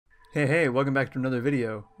Hey, welcome back to another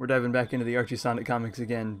video. We're diving back into the Archie Sonic comics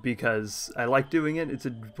again because I like doing it. It's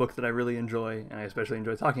a book that I really enjoy, and I especially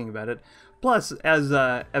enjoy talking about it. Plus, as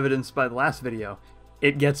evidenced by the last video,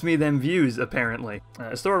 it gets me them views, apparently.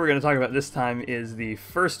 The story we're going to talk about this time is the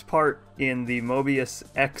first part in the Mobius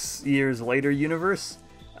X Years Later universe.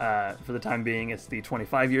 For the time being, it's the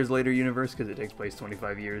 25 Years Later universe because it takes place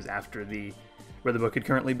 25 years after where the book had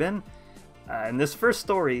currently been. And this first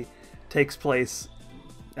story takes place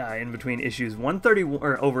in between issues 131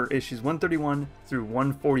 or over issues 131 through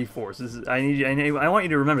 144. So this is, I want you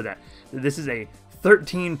to remember that this is a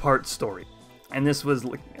 13-part story, and this was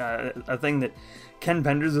a thing that Ken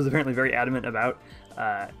Penders was apparently very adamant about.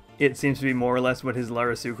 It seems to be more or less what his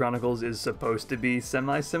Lara-Su Chronicles is supposed to be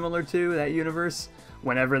semi-similar to that universe,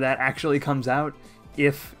 whenever that actually comes out,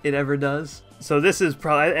 if it ever does. So this is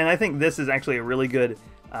probably, and I think this is actually a really good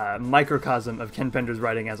microcosm of Ken Penders'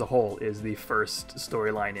 writing as a whole, is the first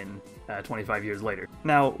storyline in 25 Years Later.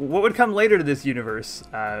 Now, what would come later to this universe,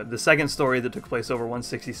 the second story that took place over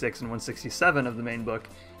 166 and 167 of the main book,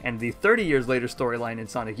 and the 30 Years Later storyline in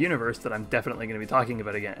Sonic Universe that I'm definitely going to be talking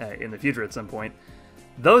about again in the future at some point,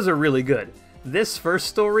 those are really good. This first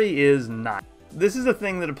story is not. This is a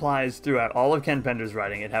thing that applies throughout all of Ken Penders'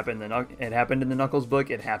 writing. It happened in the Knuckles book,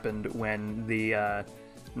 it happened when the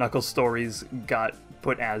Knuckles stories got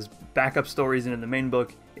put as backup stories into the main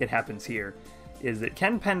book. It happens here, is that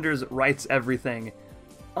Ken Penders writes everything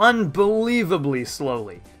unbelievably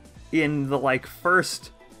slowly. In the first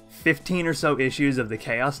 15 or so issues of the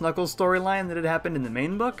Chaos Knuckles storyline that had happened in the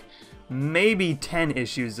main book, maybe 10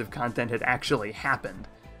 issues of content had actually happened.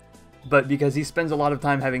 But because he spends a lot of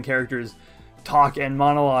time having characters talk and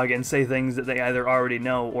monologue and say things that they either already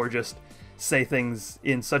know or just say things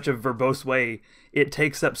in such a verbose way, it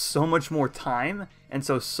takes up so much more time, and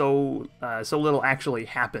so little actually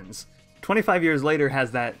happens. 25 Years Later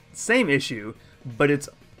has that same issue, but it's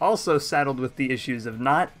also saddled with the issues of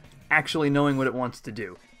not actually knowing what it wants to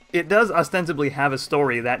do. It does ostensibly have a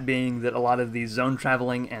story, that being that a lot of these zone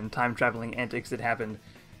traveling and time traveling antics that happened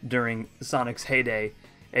during Sonic's heyday,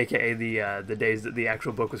 aka the days that the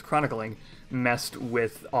actual book was chronicling, messed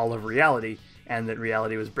with all of reality, and that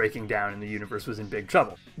reality was breaking down and the universe was in big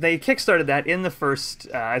trouble. They kickstarted that in the first,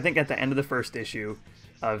 I think at the end of the first issue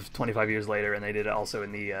of 25 Years Later, and they did it also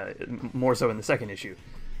in the, more so in the second issue.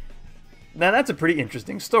 Now that's a pretty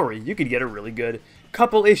interesting story. You could get a really good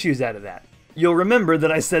couple issues out of that. You'll remember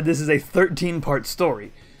that I said this is a 13-part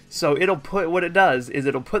story. So what it does is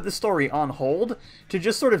it'll put the story on hold to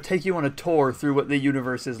just sort of take you on a tour through what the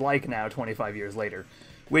universe is like now 25 years later,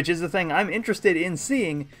 which is the thing I'm interested in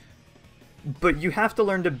seeing, but you have to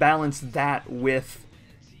learn to balance that with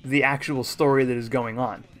the actual story that is going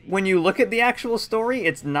on. When you look at the actual story,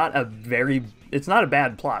 it's not a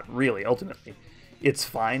bad plot, really, ultimately. It's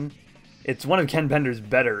fine. It's one of Ken Penders'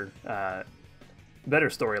 better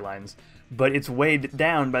storylines, but it's weighed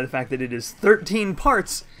down by the fact that it is 13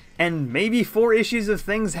 parts and maybe 4 issues of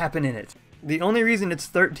things happen in it. The only reason it's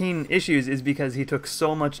 13 issues is because he took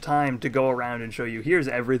so much time to go around and show you, here's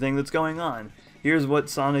everything that's going on. Here's what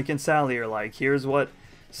Sonic and Sally are like. Here's what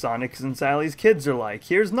Sonic's and Sally's kids are like.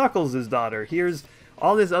 Here's Knuckles' daughter. Here's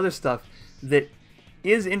all this other stuff that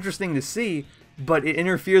is interesting to see, but it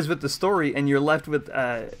interferes with the story, and you're left with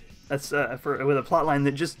a plot line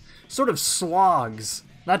that just sort of slogs.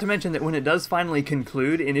 Not to mention that when it does finally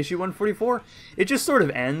conclude in issue 144, it just sort of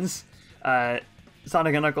ends.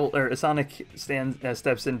 Sonic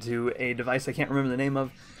steps into a device I can't remember the name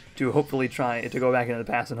of to hopefully try to go back into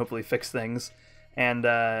the past and hopefully fix things. And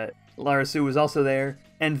Lara-Su was also there,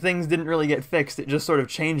 and things didn't really get fixed. It just sort of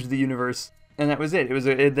changed the universe, and that was it.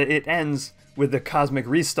 It ends with the cosmic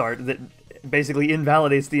restart that basically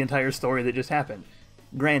invalidates the entire story that just happened.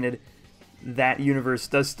 Granted, that universe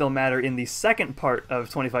does still matter in the second part of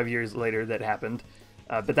 25 Years Later that happened,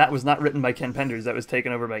 but that was not written by Ken Penders. That was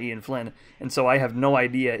taken over by Ian Flynn, and so I have no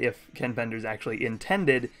idea if Ken Penders actually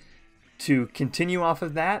intended to continue off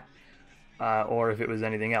of that, or if it was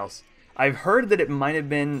anything else. I've heard that it might have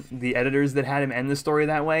been the editors that had him end the story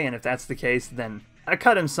that way, and if that's the case, then I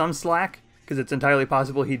cut him some slack, because it's entirely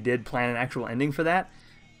possible he did plan an actual ending for that.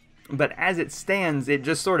 But as it stands, it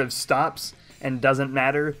just sort of stops and doesn't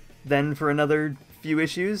matter then for another few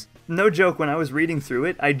issues. No joke, when I was reading through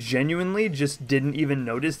it, I genuinely just didn't even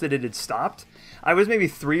notice that it had stopped. I was maybe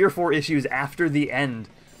 3 or 4 issues after the end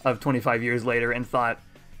of 25 Years Later and thought,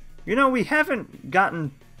 you know, we haven't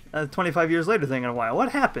gotten a 25 Years Later thing in a while.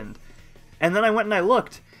 What happened? And then I went and I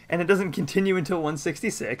looked, and it doesn't continue until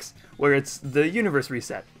 166, where it's the universe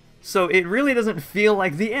reset. So it really doesn't feel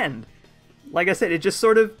like the end. Like I said, it just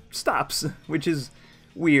sort of stops, which is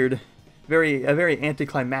weird. a very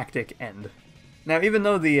anticlimactic end. Now, even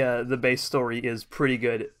though the base story is pretty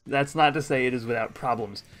good, that's not to say it is without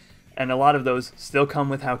problems, and a lot of those still come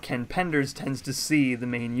with how Ken Penders tends to see the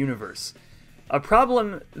main universe. A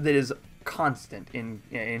problem that is constant in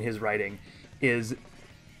his writing is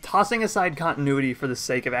tossing aside continuity for the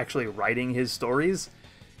sake of actually writing his stories.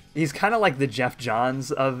 He's kind of like the Jeff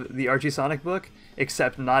Johns of the Archie Sonic book,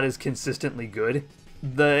 except not as consistently good.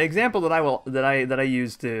 The example that I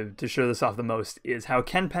use to show this off the most is how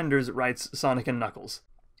Ken Penders writes Sonic and Knuckles.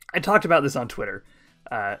 I talked about this on Twitter,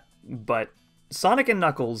 but Sonic and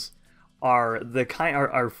Knuckles are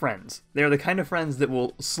friends. They are the kind of friends that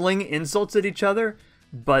will sling insults at each other,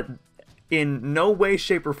 but in no way,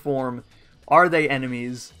 shape, or form are they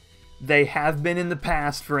enemies. They have been in the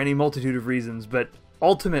past for any multitude of reasons, but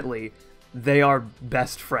ultimately, they are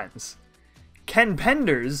best friends. Ken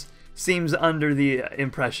Penders seems under the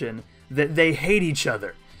impression that they hate each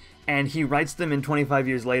other, and he writes them in 25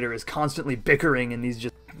 Years Later as constantly bickering, and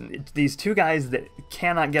these two guys that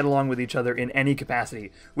cannot get along with each other in any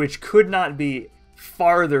capacity, which could not be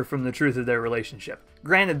farther from the truth of their relationship.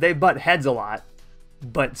 Granted, they butt heads a lot,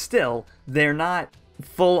 but still, they're not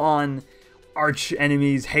full-on arch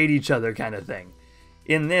enemies, hate each other kind of thing.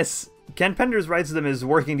 In this, Ken Penders writes them as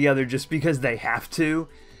working together just because they have to,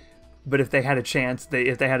 but if they had a chance,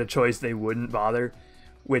 if they had a choice, they wouldn't bother,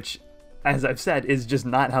 which, as I've said, is just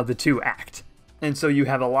not how the two act. And so you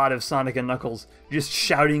have a lot of Sonic and Knuckles just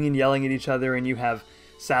shouting and yelling at each other, and you have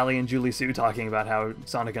Sally and Julie-Su talking about how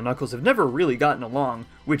Sonic and Knuckles have never really gotten along,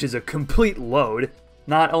 which is a complete load.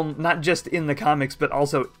 Not just in the comics, but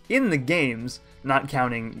also in the games, not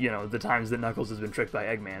counting, the times that Knuckles has been tricked by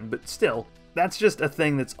Eggman, but still, that's just a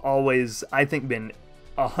thing that's always, I think, been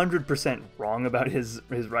 100% wrong about his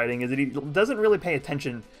writing, is that he doesn't really pay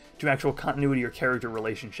attention to actual continuity or character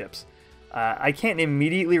relationships. I can't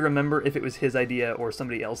immediately remember if it was his idea or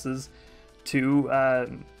somebody else's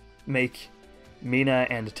to make Mina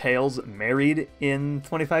and Tails married in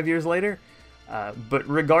 25 Years Later, but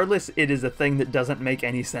regardless, it is a thing that doesn't make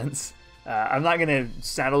any sense. I'm not going to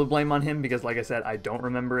saddle the blame on him because, like I said, I don't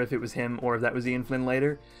remember if it was him or if that was Ian Flynn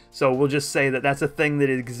later. So we'll just say that that's a thing that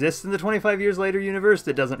exists in the 25 Years Later universe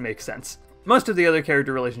that doesn't make sense. Most of the other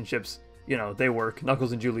character relationships, they work.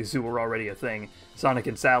 Knuckles and Julie-Su were already a thing. Sonic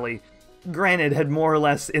and Sally, granted, had more or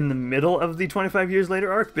less in the middle of the 25 Years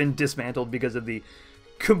Later arc been dismantled because of the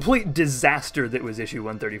complete disaster that was issue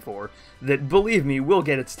 134, that, believe me, will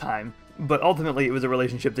get its time, but ultimately it was a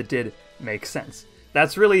relationship that did make sense.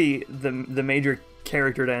 That's really the major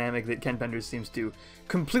character dynamic that Ken Penders seems to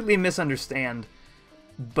completely misunderstand,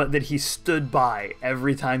 but that he stood by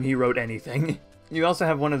every time he wrote anything. You also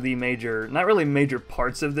have one of the major, not really major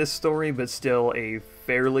parts of this story, but still a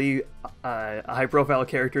fairly high-profile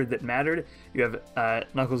character that mattered. You have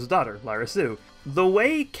Knuckles' daughter, Lara-Su. The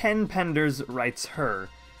way Ken Penders writes her,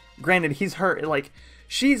 granted,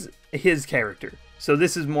 she's his character, so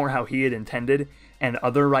this is more how he had intended, and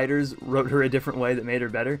other writers wrote her a different way that made her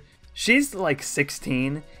better. She's like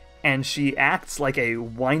 16, and she acts like a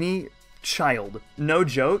whiny child. No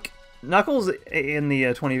joke. Knuckles in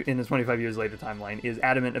the 25 Years Later timeline is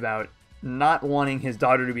adamant about not wanting his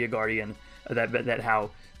daughter to be a guardian, that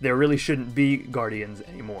how there really shouldn't be guardians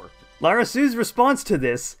anymore. Lara-Su's response to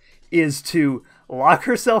this is to lock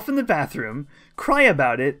herself in the bathroom, cry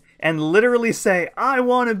about it, and literally say, "I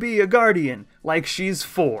want to be a guardian," like she's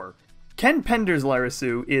 4. Ken Penders'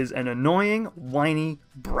 Lara-Su is an annoying, whiny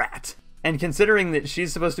brat. And considering that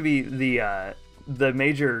she's supposed to be the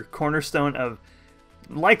major cornerstone of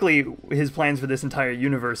likely his plans for this entire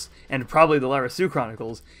universe, and probably the Lara-Su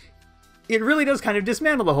Chronicles, it really does kind of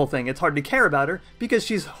dismantle the whole thing. It's hard to care about her, because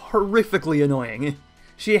she's horrifically annoying.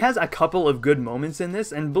 She has a couple of good moments in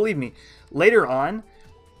this, and believe me, later on,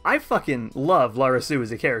 I fucking love Lara-Su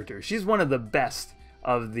as a character. She's one of the best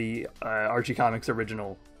of the Archie Comics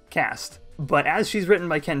original cast. But as she's written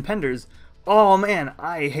by Ken Penders, oh man,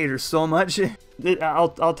 I hate her so much.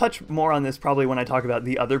 I'll touch more on this probably when I talk about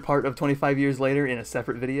the other part of 25 Years Later in a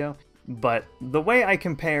separate video. But the way I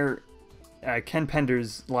compare Ken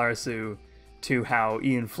Penders' Lara-Su to how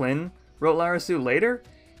Ian Flynn wrote Lara-Su later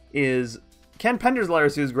is Ken Penders'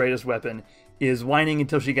 Lara-Su's greatest weapon is whining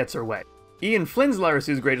until she gets her way. Ian Flynn's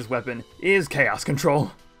Lara-Su's greatest weapon is chaos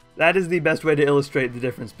control. That is the best way to illustrate the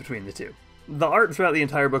difference between the two. The art throughout the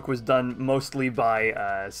entire book was done mostly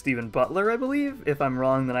by Stephen Butler, I believe. If I'm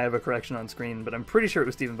wrong, then I have a correction on screen, but I'm pretty sure it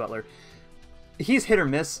was Stephen Butler. He's hit or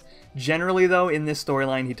miss. Generally, though, in this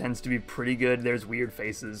storyline, he tends to be pretty good. There's weird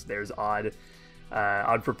faces, there's odd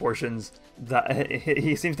odd proportions.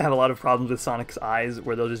 He seems to have a lot of problems with Sonic's eyes,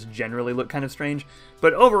 where they'll just generally look kind of strange.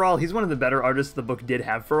 But overall, he's one of the better artists the book did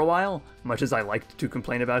have for a while, much as I liked to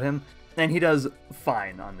complain about him. And he does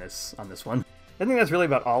fine on this one. I think that's really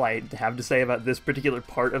about all I have to say about this particular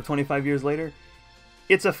part of 25 Years Later.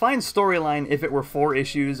 It's a fine storyline if it were 4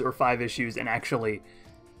 issues or 5 issues and actually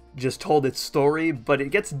just told its story, but it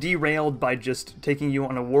gets derailed by just taking you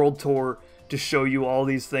on a world tour to show you all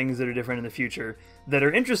these things that are different in the future that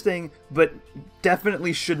are interesting, but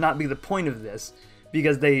definitely should not be the point of this,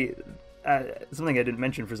 because they, something I didn't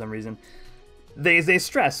mention for some reason, they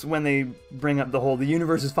stress when they bring up the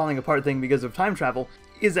universe is falling apart thing because of time travel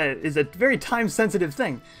is a very time-sensitive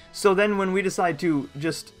thing. So then when we decide to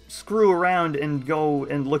just screw around and go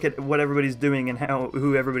and look at what everybody's doing and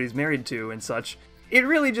who everybody's married to and such, it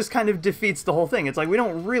really just kind of defeats the whole thing. It's like we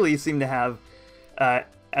don't really seem to have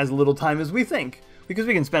as little time as we think, because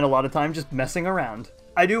we can spend a lot of time just messing around.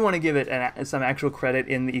 I do want to give it some actual credit.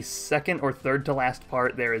 In the second or third to last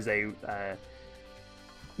part, there is a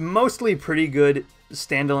mostly pretty good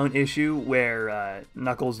standalone issue where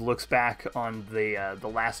Knuckles looks back on the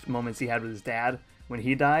last moments he had with his dad when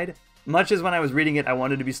he died. Much as when I was reading it, I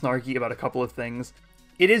wanted to be snarky about a couple of things.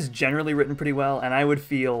 It is generally written pretty well, and I would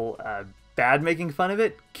feel bad making fun of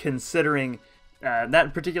it, considering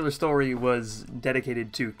that particular story was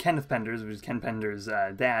dedicated to Kenneth Penders, which is Ken Penders'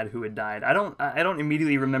 dad, who had died. I don't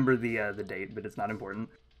immediately remember the date, but it's not important.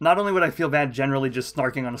 Not only would I feel bad generally just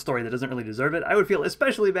snarking on a story that doesn't really deserve it, I would feel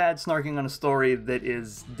especially bad snarking on a story that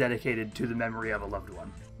is dedicated to the memory of a loved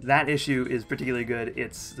one. That issue is particularly good.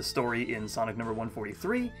 It's the story in Sonic number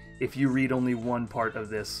 143. If you read only one part of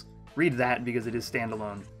this, read that because it is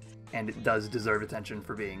standalone, and it does deserve attention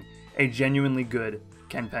for being a genuinely good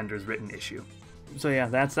Ken Penders written issue. So yeah,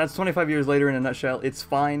 that's 25 Years Later in a nutshell. It's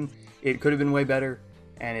fine. It could have been way better,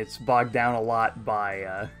 and it's bogged down a lot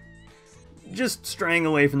by just straying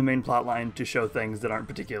away from the main plotline to show things that aren't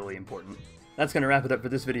particularly important. That's going to wrap it up for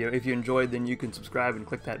this video. If you enjoyed, then you can subscribe and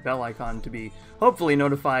click that bell icon to be hopefully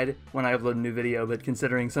notified when I upload a new video, but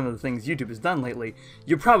considering some of the things YouTube has done lately,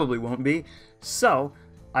 you probably won't be. So,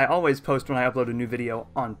 I always post when I upload a new video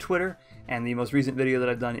on Twitter, and the most recent video that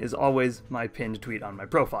I've done is always my pinned tweet on my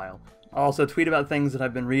profile. I'll also tweet about things that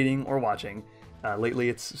I've been reading or watching. Lately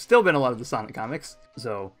it's still been a lot of the Sonic comics,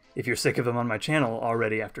 so if you're sick of them on my channel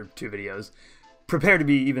already after 2 videos, prepare to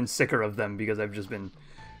be even sicker of them because I've just been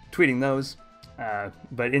tweeting those.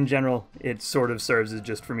 But in general, it sort of serves as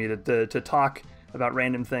just for me to talk about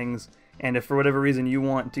random things, and if for whatever reason you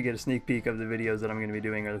want to get a sneak peek of the videos that I'm going to be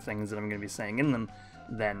doing or the things that I'm going to be saying in them,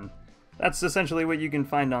 then that's essentially what you can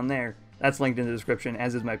find on there. That's linked in the description,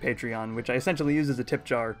 as is my Patreon, which I essentially use as a tip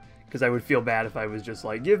jar, because I would feel bad if I was just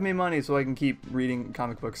like, give me money so I can keep reading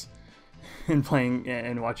comic books and playing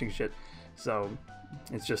and watching shit. So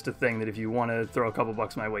it's just a thing that if you want to throw a couple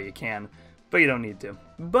bucks my way, you can, but you don't need to.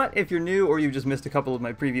 But if you're new or you've just missed a couple of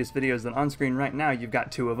my previous videos, then on screen right now you've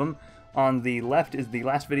got 2 of them. On the left is the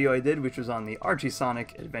last video I did, which was on the Archie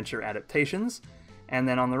Sonic Adventure adaptations, and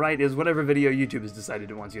then on the right is whatever video YouTube has decided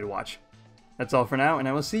it wants you to watch. That's all for now, and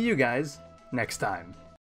I will see you guys next time.